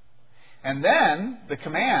 And then the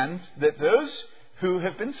command that those who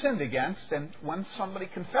have been sinned against, and when somebody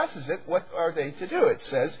confesses it, what are they to do? It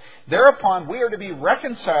says, thereupon we are to be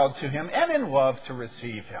reconciled to him and in love to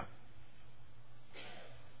receive him.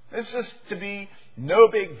 This is to be no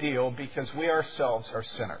big deal because we ourselves are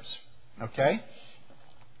sinners. Okay?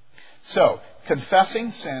 So,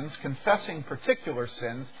 confessing sins, confessing particular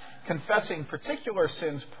sins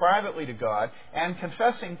privately to God, and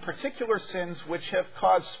confessing particular sins which have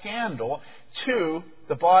caused scandal to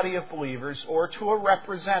the body of believers or to a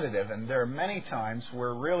representative. And there are many times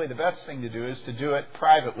where really the best thing to do is to do it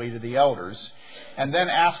privately to the elders, and then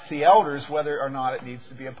ask the elders whether or not it needs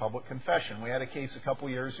to be a public confession. We had a case a couple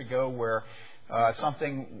years ago where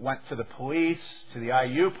Something went to the police, to the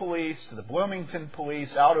IU police, to the Bloomington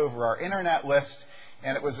police, out over our internet list.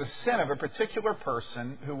 And it was a sin of a particular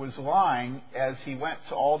person who was lying as he went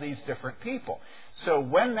to all these different people. So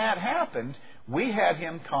when that happened, we had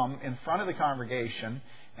him come in front of the congregation,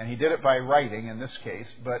 and he did it by writing in this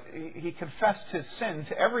case, but he confessed his sin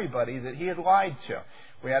to everybody that he had lied to.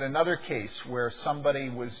 We had another case where somebody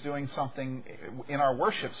was doing something in our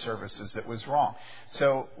worship services that was wrong.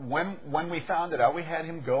 So when we found it out, we had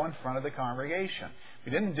him go in front of the congregation.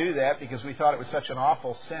 We didn't do that because we thought it was such an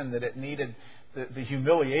awful sin that it needed the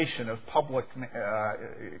humiliation of public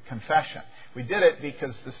confession. We did it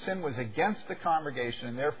because the sin was against the congregation,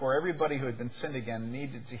 and therefore everybody who had been sinned against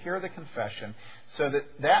needed to hear the confession so that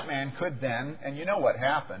that man could then, and you know what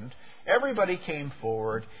happened, everybody came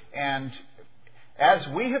forward, and as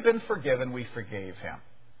we have been forgiven, we forgave him.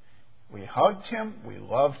 We hugged him, we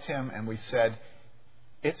loved him, and we said,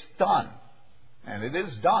 it's done. And it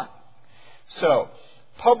is done. So,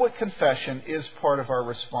 public confession is part of our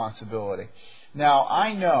responsibility. Now,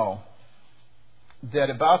 I know that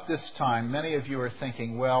about this time, many of you are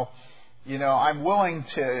thinking, well, you know, I'm willing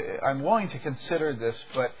to consider this,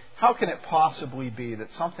 but how can it possibly be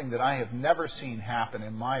that something that I have never seen happen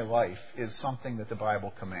in my life is something that the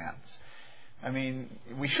Bible commands? I mean,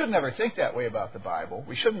 we should never think that way about the Bible.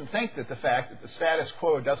 We shouldn't think that the fact that the status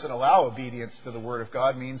quo doesn't allow obedience to the Word of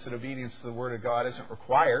God means that obedience to the Word of God isn't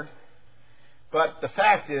required. But the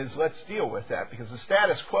fact is, let's deal with that, because the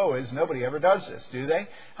status quo is nobody ever does this, do they?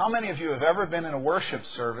 How many of you have ever been in a worship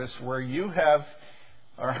service where you have,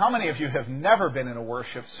 or how many of you have never been in a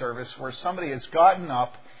worship service where somebody has gotten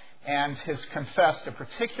up and has confessed a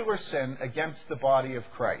particular sin against the body of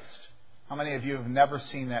Christ? How many of you have never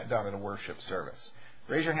seen that done at a worship service?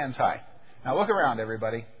 Raise your hands high. Now look around,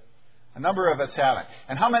 everybody. A number of us haven't.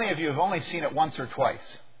 And how many of you have only seen it once or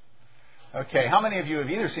twice? Okay, how many of you have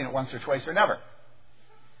either seen it once or twice or never?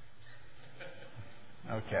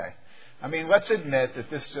 Okay. I mean, let's admit that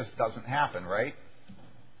this just doesn't happen, right?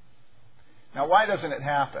 Now, why doesn't it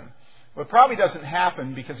happen? Well, it probably doesn't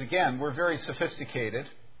happen because, again, we're very sophisticated.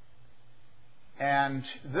 And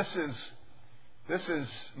this is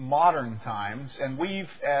modern times. And we've,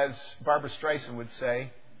 as Barbara Streisand would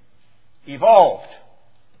say, evolved.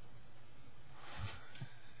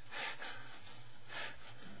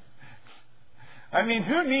 I mean,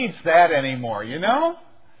 who needs that anymore, you know?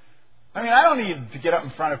 I mean, I don't need to get up in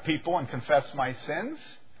front of people and confess my sins.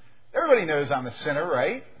 Everybody knows I'm a sinner,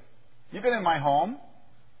 right? You've been in my home.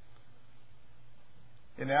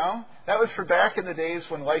 You know? That was for back in the days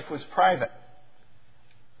when life was private.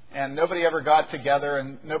 And nobody ever got together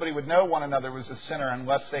and nobody would know one another was a sinner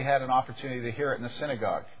unless they had an opportunity to hear it in the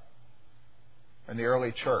synagogue, in the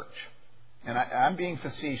early church. And I'm being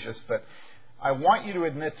facetious, but I want you to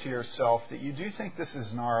admit to yourself that you do think this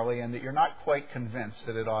is gnarly and that you're not quite convinced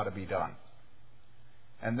that it ought to be done.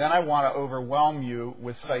 And then I want to overwhelm you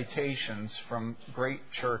with citations from great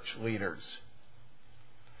church leaders.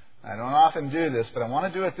 I don't often do this, but I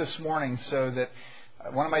want to do it this morning so that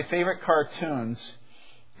one of my favorite cartoons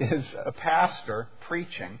is a pastor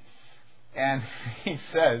preaching, and he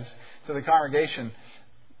says to the congregation,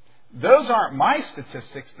 those aren't my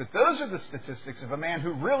statistics, but those are the statistics of a man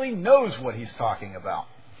who really knows what he's talking about.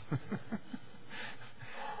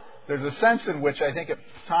 There's a sense in which I think at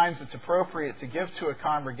times it's appropriate to give to a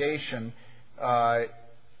congregation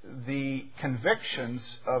the convictions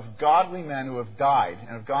of godly men who have died and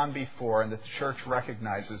have gone before and that the church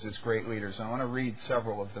recognizes as great leaders. And I want to read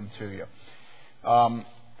several of them to you.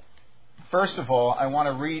 First of all, I want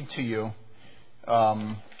to read to you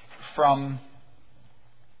from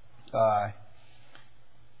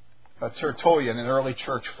Tertullian, an early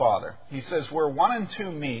church father. He says, where one and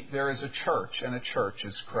two meet, there is a church, and a church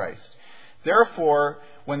is Christ. Therefore,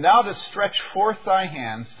 when thou dost stretch forth thy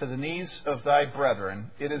hands to the knees of thy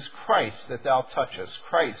brethren, it is Christ that thou touchest,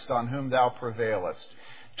 Christ on whom thou prevailest.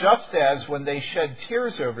 Just as when they shed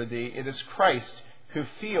tears over thee, it is Christ who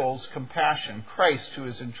feels compassion, Christ who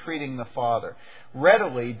is entreating the Father.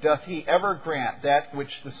 Readily doth he ever grant that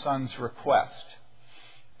which the sons request.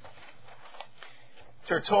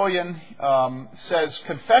 Tertullian says,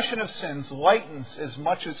 confession of sins lightens as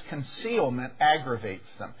much as concealment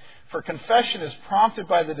aggravates them. For confession is prompted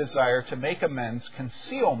by the desire to make amends.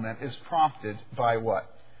 Concealment is prompted by what?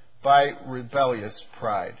 By rebellious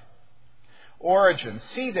pride. Origen,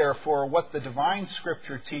 see therefore what the divine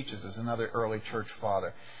Scripture teaches, as another early church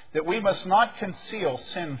father, that we must not conceal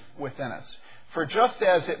sin within us. For just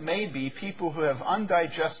as it may be people who have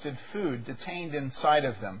undigested food detained inside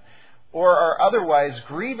of them, or are otherwise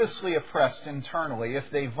grievously oppressed internally, if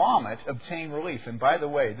they vomit, obtain relief. And by the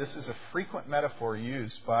way, this is a frequent metaphor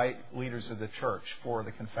used by leaders of the church for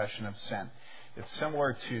the confession of sin. It's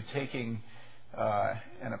similar to taking,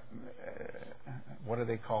 what do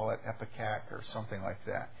they call it, Epicac or something like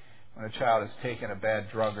that. When a child has taken a bad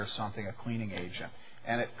drug or something, a cleaning agent,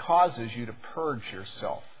 and it causes you to purge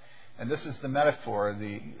yourself. And this is the metaphor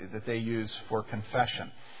that they use for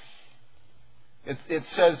confession. It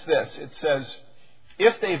says this, it says,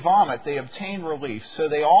 if they vomit, they obtain relief, so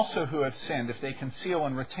they also who have sinned, if they conceal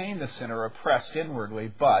and retain the sin, are oppressed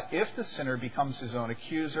inwardly. But if the sinner becomes his own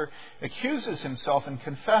accuser, accuses himself and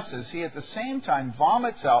confesses, he at the same time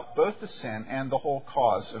vomits out both the sin and the whole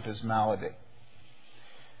cause of his malady.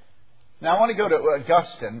 Now I want to go to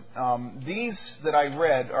Augustine. These that I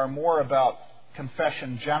read are more about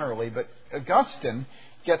confession generally, but Augustine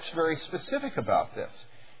gets very specific about this.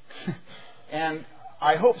 And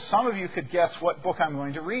I hope some of you could guess what book I'm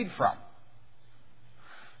going to read from.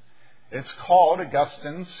 It's called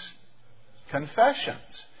Augustine's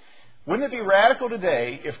Confessions. Wouldn't it be radical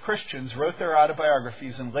today if Christians wrote their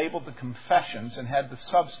autobiographies and labeled the confessions and had the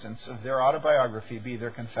substance of their autobiography be their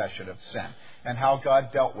confession of sin and how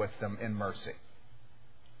God dealt with them in mercy?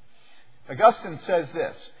 Augustine says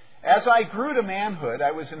this, as I grew to manhood,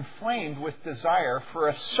 I was inflamed with desire for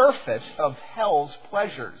a surfeit of hell's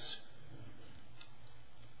pleasures.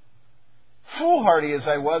 Foolhardy as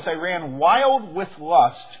I was, I ran wild with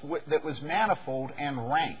lust that was manifold and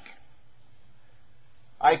rank.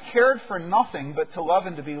 I cared for nothing but to love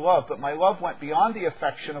and to be loved, but my love went beyond the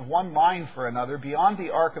affection of one mind for another, beyond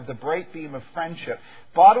the arc of the bright beam of friendship.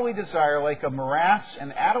 Bodily desire, like a morass,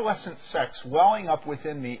 and adolescent sex welling up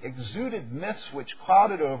within me, exuded mists which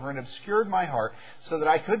clouded over and obscured my heart, so that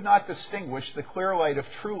I could not distinguish the clear light of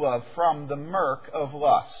true love from the murk of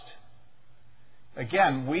lust.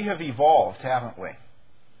 Again, we have evolved, haven't we?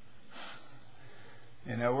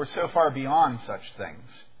 We're so far beyond such things.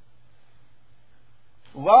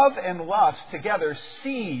 Love and lust together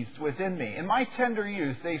seethed within me. In my tender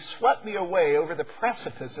youth, they swept me away over the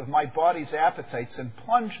precipice of my body's appetites and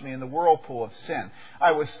plunged me in the whirlpool of sin.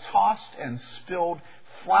 I was tossed and spilled,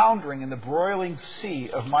 floundering in the broiling sea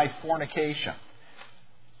of my fornication.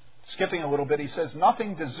 Skipping a little bit, he says,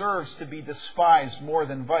 nothing deserves to be despised more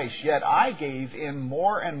than vice, yet I gave in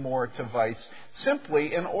more and more to vice,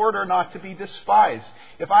 simply in order not to be despised.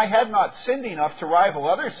 If I had not sinned enough to rival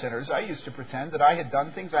other sinners, I used to pretend that I had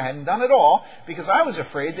done things I hadn't done at all, because I was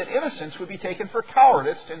afraid that innocence would be taken for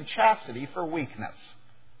cowardice and chastity for weakness.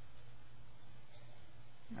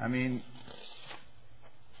 I don't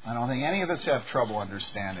think any of us have trouble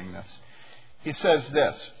understanding this. He says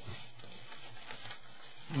this.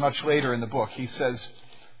 Much later in the book, he says,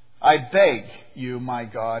 I beg you, my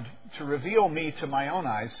God, to reveal me to my own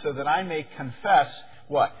eyes so that I may confess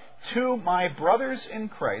what? To my brothers in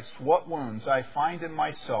Christ what wounds I find in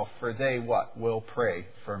myself, for they what? Will pray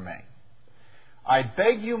for me. I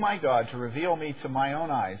beg you, my God, to reveal me to my own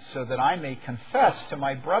eyes so that I may confess to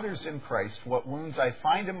my brothers in Christ what wounds I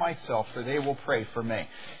find in myself, for they will pray for me.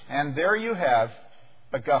 And there you have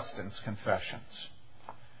Augustine's Confessions.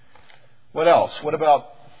 What else? What about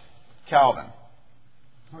Calvin?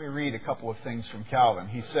 Let me read a couple of things from Calvin.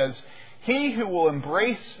 He says, he who will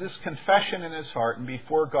embrace this confession in his heart and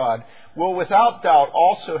before God will without doubt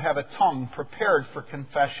also have a tongue prepared for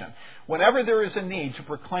confession whenever there is a need to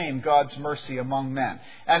proclaim God's mercy among men,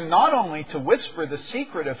 and not only to whisper the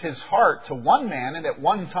secret of his heart to one man and at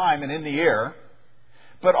one time and in the air,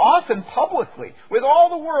 but often publicly, with all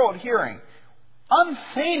the world hearing,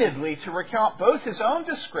 unfeignedly to recount both his own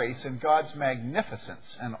disgrace and God's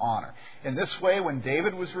magnificence and honor. In this way, when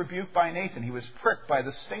David was rebuked by Nathan, he was pricked by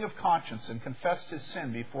the sting of conscience and confessed his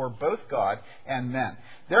sin before both God and men.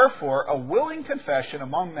 Therefore, a willing confession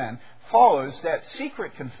among men follows that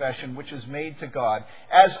secret confession which is made to God,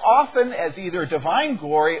 as often as either divine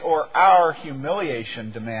glory or our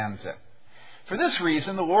humiliation demands it. For this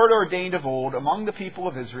reason, the Lord ordained of old among the people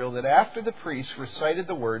of Israel that after the priests recited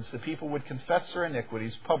the words, the people would confess their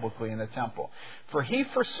iniquities publicly in the temple. For he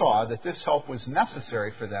foresaw that this help was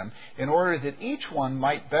necessary for them in order that each one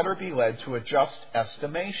might better be led to a just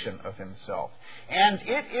estimation of himself. And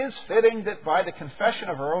it is fitting that by the confession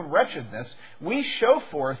of our own wretchedness, we show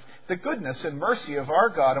forth the goodness and mercy of our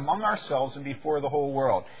God among ourselves and before the whole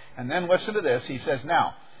world. And then listen to this. He says,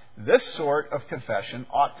 now, this sort of confession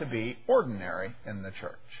ought to be ordinary in the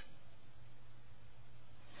church.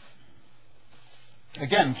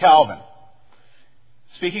 Again, Calvin,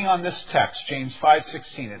 speaking on this text, James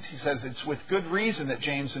 5:16, he says it's with good reason that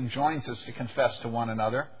James enjoins us to confess to one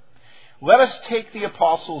another, Let us take the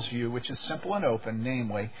apostles' view, which is simple and open,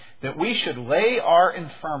 namely, that we should lay our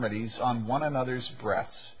infirmities on one another's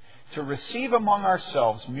breasts, to receive among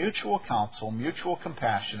ourselves mutual counsel, mutual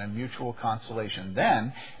compassion, and mutual consolation.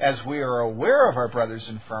 Then, as we are aware of our brothers'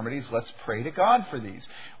 infirmities, let's pray to God for these.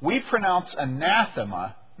 We pronounce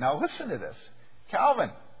anathema. Now listen to this.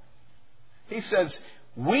 Calvin, he says,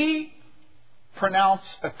 we pronounce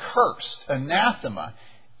accursed, anathema,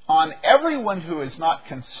 on everyone who has not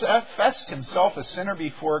confessed himself a sinner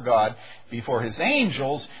before God, before his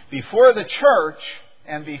angels, before the church,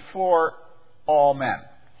 and before all men.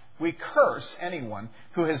 We curse anyone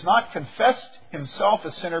who has not confessed himself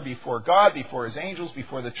a sinner before God, before his angels,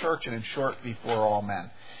 before the church, and in short, before all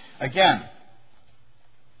men. Again,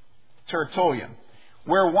 Tertullian,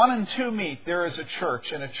 where 1 and 2 meet, there is a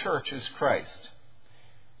church, and a church is Christ.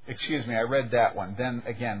 Excuse me, I read that one. Then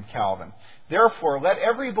again, Calvin. Therefore, let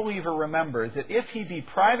every believer remember that if he be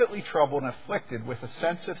privately troubled and afflicted with a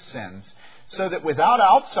sense of sins, so that without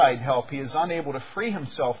outside help he is unable to free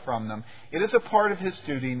himself from them, it is a part of his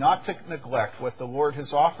duty not to neglect what the Lord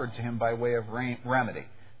has offered to him by way of remedy.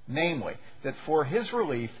 Namely, that for his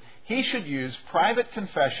relief he should use private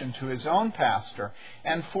confession to his own pastor,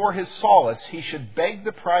 and for his solace he should beg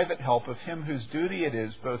the private help of him whose duty it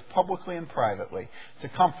is, both publicly and privately, to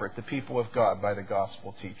comfort the people of God by the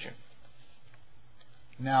gospel teaching.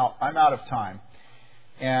 Now, I'm out of time,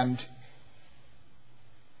 and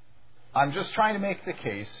I'm just trying to make the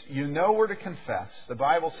case. You know where to confess. The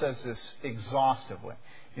Bible says this exhaustively.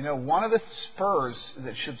 You know, one of the things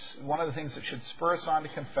that should spur us on to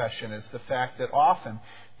confession is the fact that often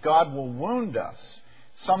God will wound us,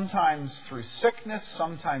 sometimes through sickness,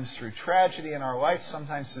 sometimes through tragedy in our life,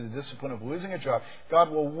 sometimes through the discipline of losing a job. God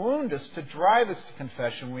will wound us to drive us to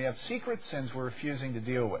confession when we have secret sins we're refusing to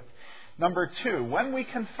deal with. Number 2, when we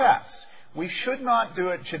confess, we should not do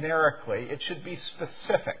it generically. It should be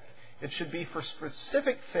specific. It should be for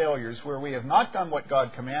specific failures where we have not done what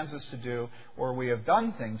God commands us to do, or we have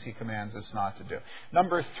done things He commands us not to do.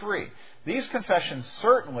 Number 3, these confessions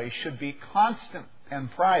certainly should be constant and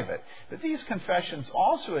private, but these confessions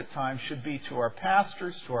also at times should be to our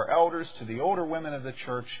pastors, to our elders, to the older women of the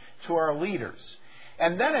church, to our leaders.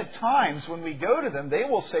 And then at times when we go to them, they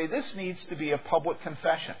will say this needs to be a public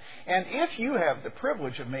confession. And if you have the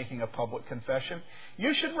privilege of making a public confession,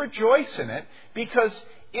 you should rejoice in it, because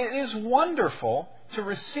it is wonderful to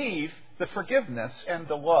receive the forgiveness and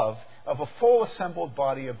the love of a full assembled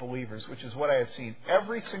body of believers, which is what I have seen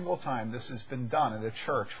every single time this has been done at a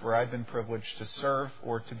church where I've been privileged to serve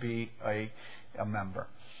or to be a member.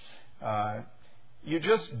 You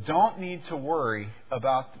just don't need to worry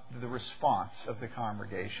about the response of the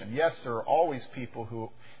congregation. Yes, there are always people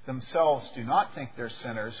who themselves do not think they're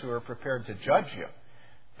sinners who are prepared to judge you.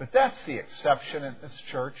 But that's the exception in this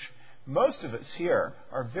church. Most of us here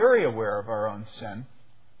are very aware of our own sin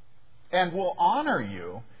and will honor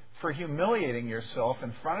you for humiliating yourself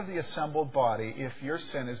in front of the assembled body if your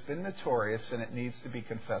sin has been notorious and it needs to be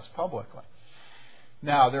confessed publicly.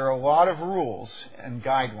 Now, there are a lot of rules and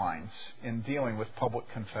guidelines in dealing with public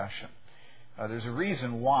confession. There's a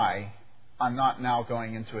reason why I'm not now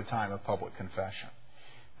going into a time of public confession.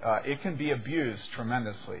 It can be abused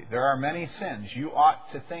tremendously. There are many sins. You ought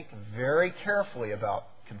to think very carefully about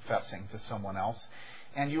confessing to someone else,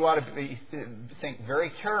 and you ought to think very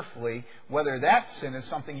carefully whether that sin is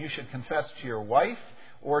something you should confess to your wife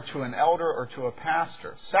or to an elder or to a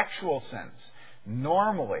pastor. Sexual sins.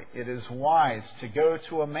 Normally, it is wise to go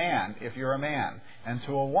to a man if you're a man, and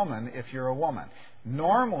to a woman if you're a woman.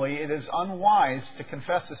 Normally, it is unwise to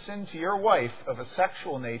confess a sin to your wife of a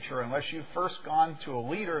sexual nature unless you've first gone to a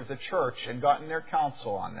leader of the church and gotten their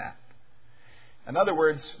counsel on that. In other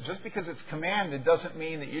words, just because it's commanded doesn't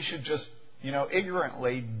mean that you should just,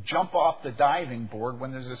 ignorantly jump off the diving board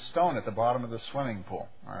when there's a stone at the bottom of the swimming pool.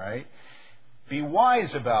 All right? Be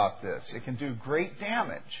wise about this. It can do great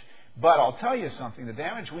damage. But I'll tell you something, the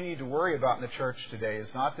damage we need to worry about in the church today is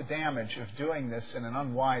not the damage of doing this in an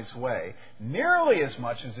unwise way, nearly as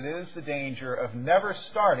much as it is the danger of never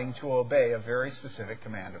starting to obey a very specific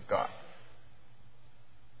command of God.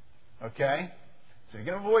 Okay? So if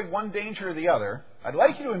you're going to avoid one danger or the other, I'd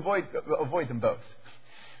like you to avoid them both.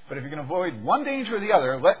 But if you're going to avoid one danger or the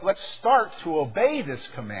other, let's start to obey this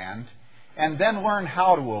command and then learn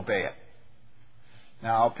how to obey it.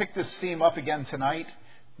 Now, I'll pick this theme up again tonight.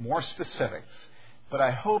 More specifics. But I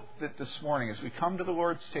hope that this morning, as we come to the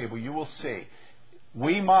Lord's table, you will see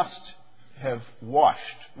we must have washed.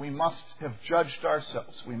 We must have judged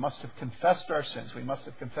ourselves. We must have confessed our sins. We must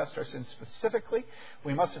have confessed our sins specifically.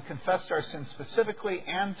 We must have confessed our sins specifically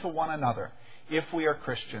and to one another if we are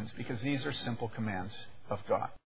Christians, because these are simple commands of God.